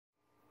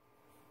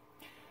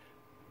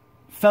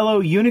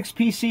Fellow Unix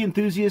PC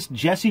enthusiast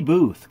Jesse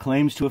Booth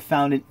claims to have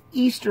found an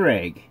Easter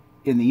egg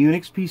in the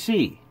Unix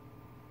PC.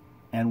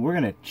 And we're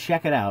going to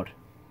check it out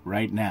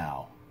right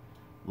now.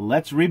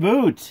 Let's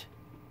reboot.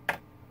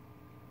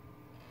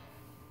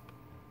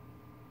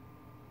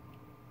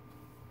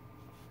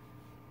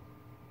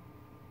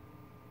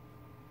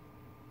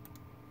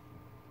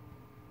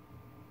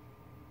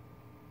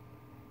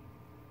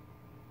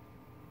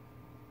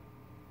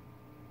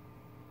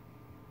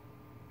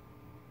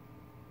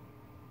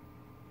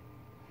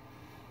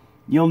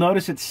 You'll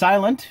notice it's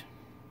silent.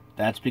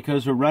 That's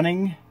because we're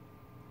running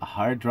a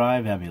hard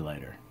drive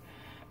emulator.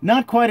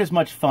 Not quite as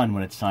much fun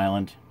when it's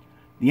silent.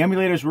 The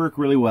emulators work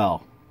really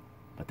well,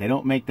 but they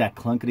don't make that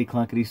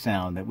clunkety-clunkety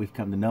sound that we've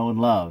come to know and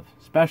love,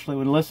 especially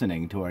when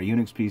listening to our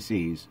Unix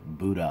PCs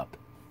boot up.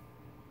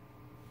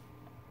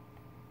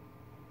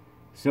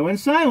 So in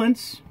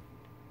silence,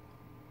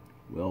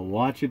 we'll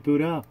watch it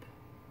boot up.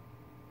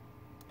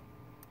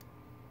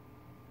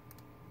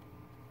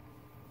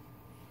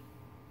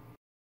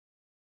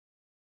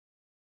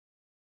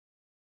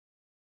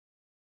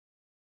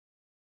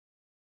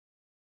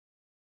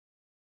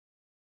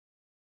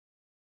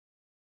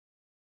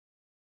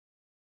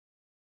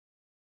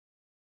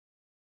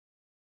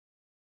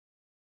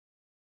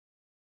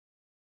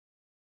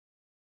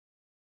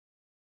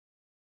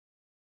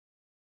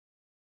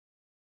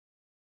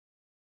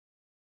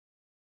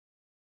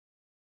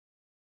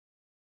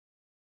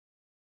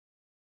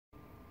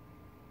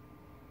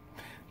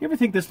 You ever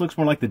think this looks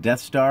more like the Death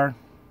Star?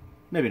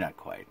 Maybe not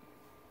quite,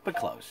 but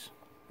close.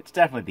 It's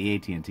definitely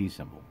the AT&T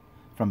symbol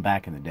from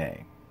back in the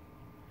day.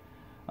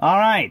 All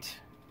right.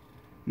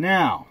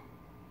 Now,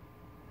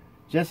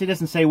 Jesse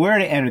doesn't say where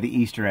to enter the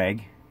Easter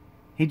egg.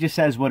 He just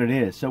says what it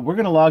is. So we're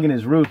going to log in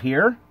as root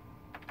here.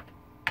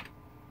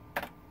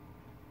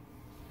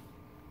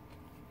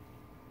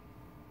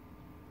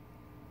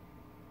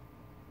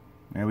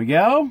 There we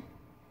go.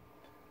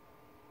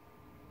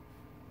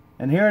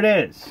 And here it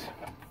is.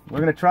 We're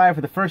going to try it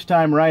for the first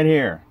time right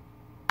here.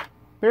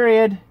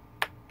 Period.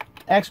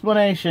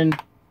 Explanation.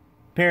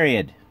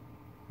 Period.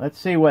 Let's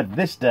see what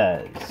this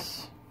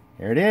does.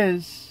 Here it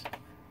is.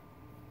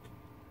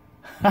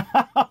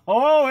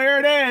 Oh, here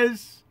it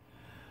is.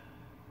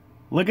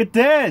 Look at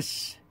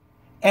this.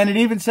 And it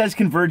even says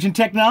Convergent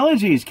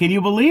Technologies. Can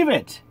you believe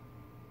it?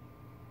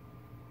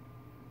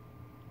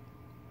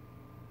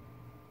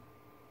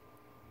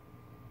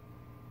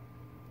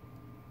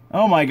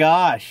 Oh my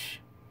gosh.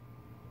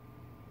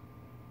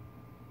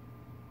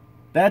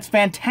 That's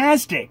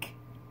fantastic.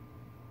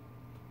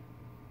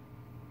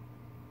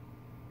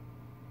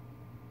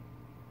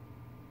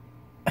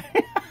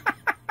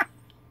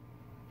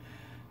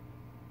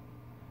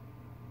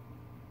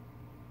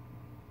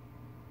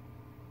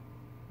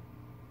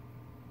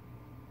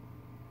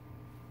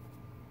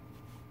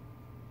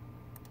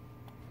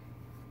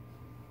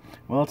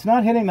 Well, it's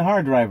not hitting the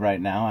hard drive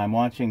right now. I'm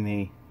watching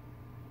the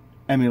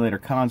emulator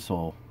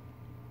console.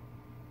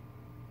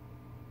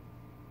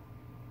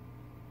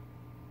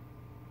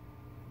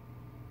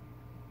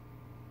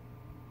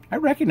 I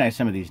recognize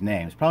some of these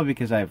names, probably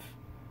because I've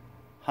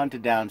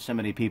hunted down so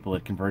many people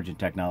at Convergent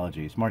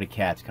Technologies. Marty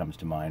Katz comes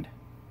to mind.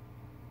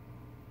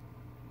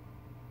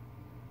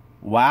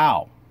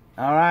 Wow.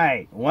 All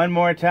right, one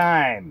more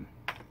time.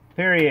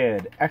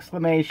 Period.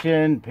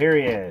 Exclamation,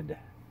 period.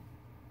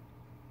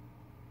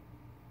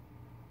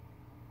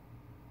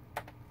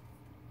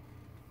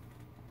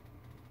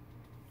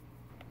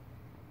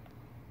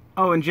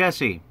 Oh, and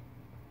Jesse,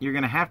 you're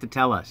going to have to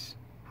tell us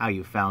how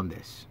you found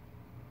this.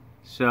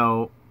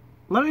 So,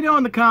 let me know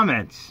in the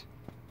comments.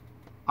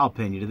 I'll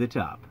pin you to the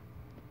top.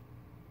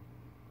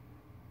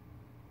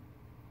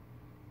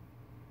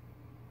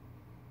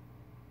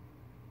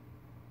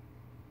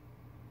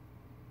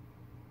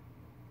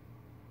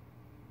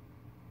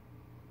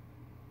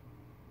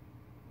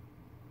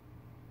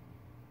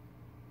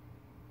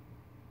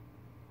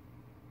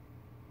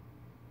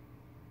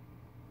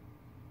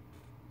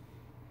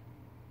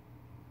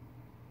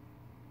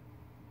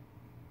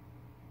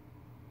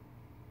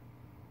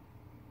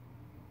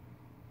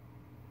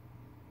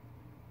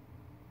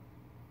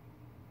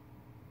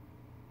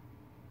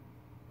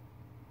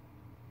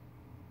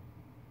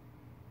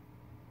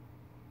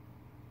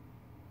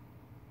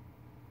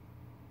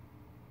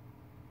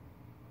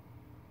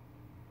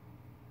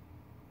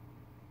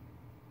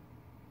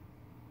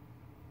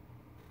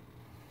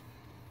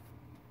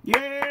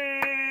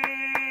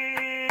 Yay!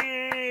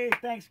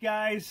 Thanks,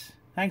 guys.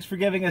 Thanks for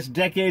giving us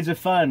decades of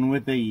fun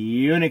with the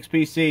Unix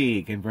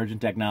PC, Convergent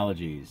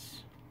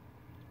Technologies.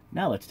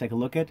 Now let's take a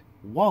look at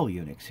Wall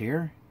Unix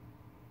here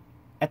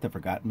at the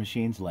Forgotten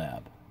Machines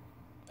Lab.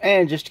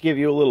 And just to give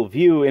you a little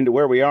view into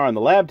where we are in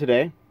the lab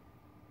today,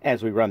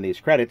 as we run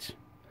these credits,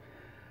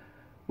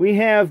 we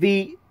have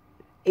the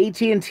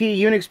AT&T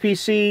Unix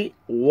PC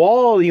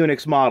Wall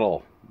Unix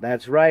model.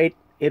 That's right,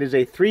 it is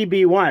a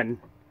 3B1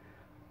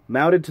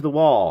 mounted to the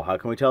wall. How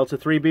can we tell it's a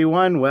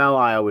 3B1? Well,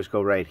 I always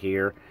go right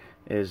here.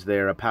 Is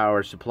there a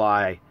power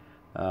supply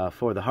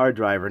for the hard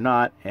drive or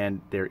not? And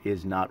there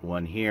is not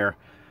one here.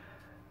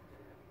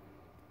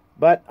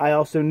 but I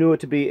also knew it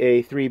to be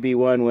a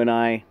 3B1 when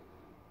I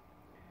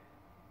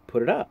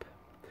put it up.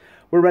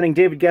 We're running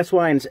David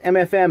Guesswine's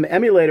MFM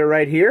emulator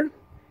right here,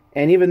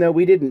 and even though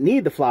we didn't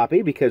need the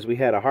floppy because we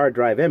had a hard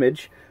drive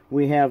image,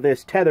 we have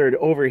this tethered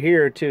over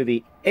here to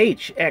the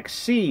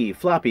HXC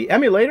floppy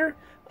emulator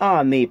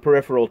on the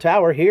peripheral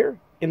tower here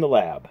in the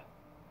lab.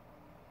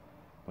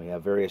 We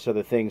have various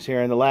other things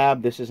here in the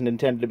lab. This isn't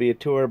intended to be a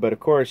tour, but of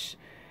course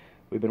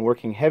we've been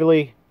working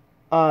heavily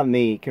on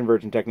the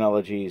Convergent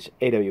Technologies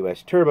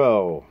AWS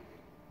Turbo.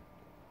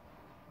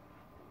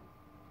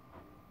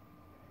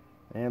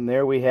 And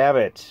there we have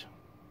it.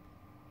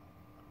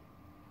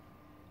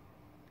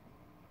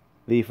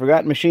 The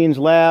Forgotten Machines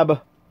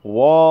Lab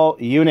wall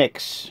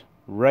Unix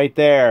right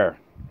there.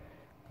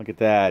 Look at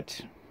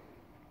that.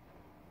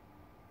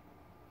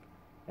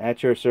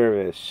 At your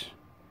service.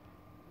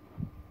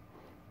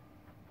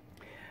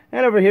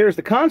 And over here is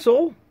the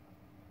console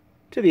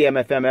to the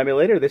MFM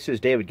emulator. This is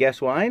David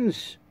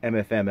Guesswine's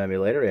MFM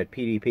emulator at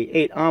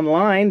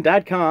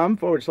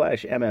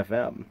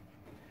pdp8online.com/MFM.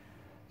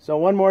 So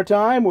one more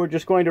time, we're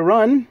just going to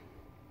run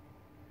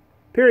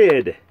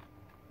period,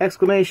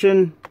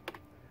 exclamation,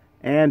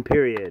 and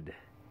period.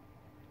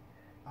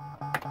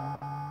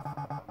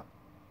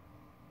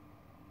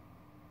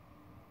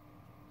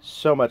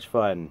 So much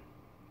fun.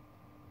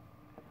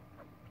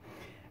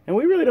 And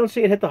we really don't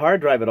see it hit the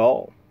hard drive at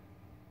all.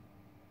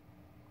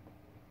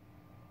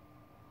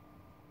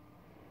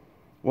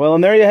 Well,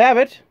 and there you have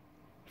it.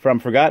 From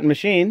Forgotten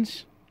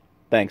Machines,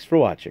 thanks for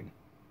watching.